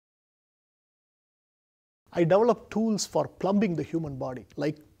I develop tools for plumbing the human body,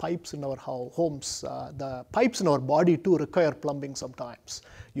 like pipes in our homes. The pipes in our body too require plumbing sometimes.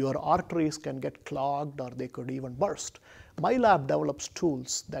 Your arteries can get clogged or they could even burst. My lab develops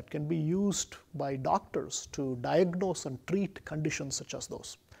tools that can be used by doctors to diagnose and treat conditions such as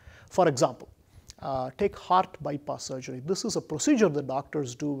those. For example, take heart bypass surgery. This is a procedure that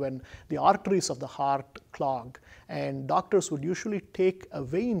doctors do when the arteries of the heart clog, and doctors would usually take a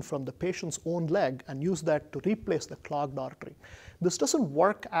vein from the patient's own leg and use that to replace the clogged artery. This doesn't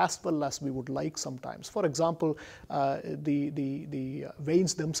work as well as we would like sometimes. For example, the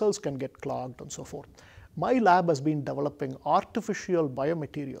veins themselves can get clogged and so forth. My lab has been developing artificial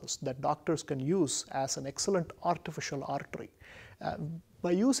biomaterials that doctors can use as an excellent artificial artery.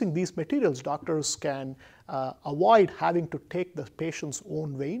 By using these materials, doctors can avoid having to take the patient's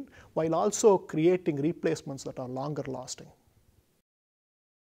own vein while also creating replacements that are longer lasting.